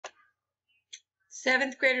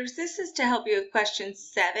Seventh graders, this is to help you with question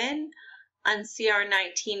 7 on CR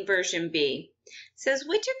 19 version B. It says,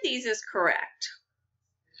 which of these is correct?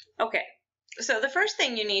 Okay, so the first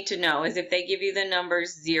thing you need to know is if they give you the number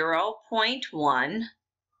 0.1,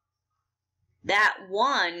 that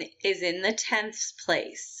 1 is in the tenths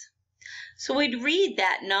place. So we'd read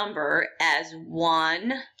that number as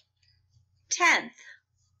 1/10,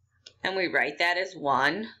 and we write that as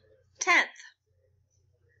 1/10.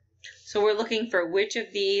 So we're looking for which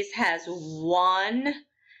of these has 1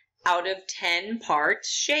 out of 10 parts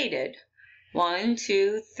shaded. 1,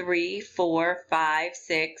 2, 3, 4, 5,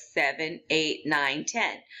 6, 7, 8, 9,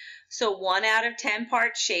 10. So 1 out of 10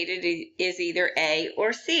 parts shaded is either A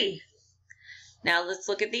or C. Now let's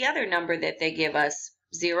look at the other number that they give us,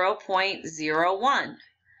 0.01.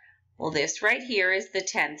 Well, this right here is the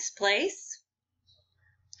tenths place.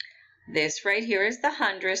 This right here is the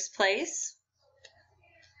hundredths place.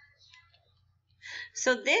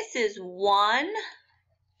 So this is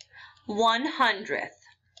 1/100th,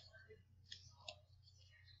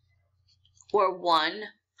 or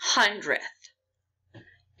 1/100th.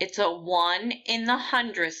 It's a 1 in the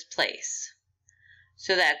hundredths place.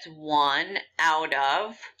 So that's 1 out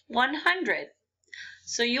of 100.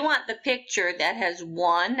 So you want the picture that has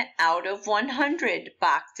 1 out of 100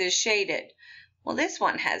 boxes shaded. Well, this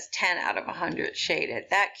one has 10 out of 100 shaded.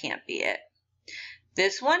 That can't be it.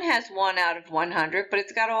 This one has 1 out of 100, but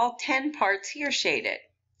it's got all 10 parts here shaded.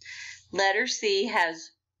 Letter C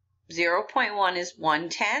has 0.1 is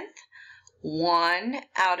 1/10, 1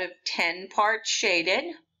 out of 10 parts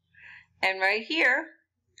shaded, and right here,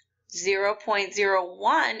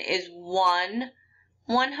 0.01 is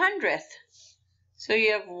 1/100th. So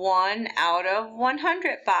you have 1 out of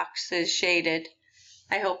 100 boxes shaded.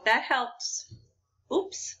 I hope that helps.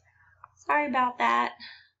 Oops, sorry about that.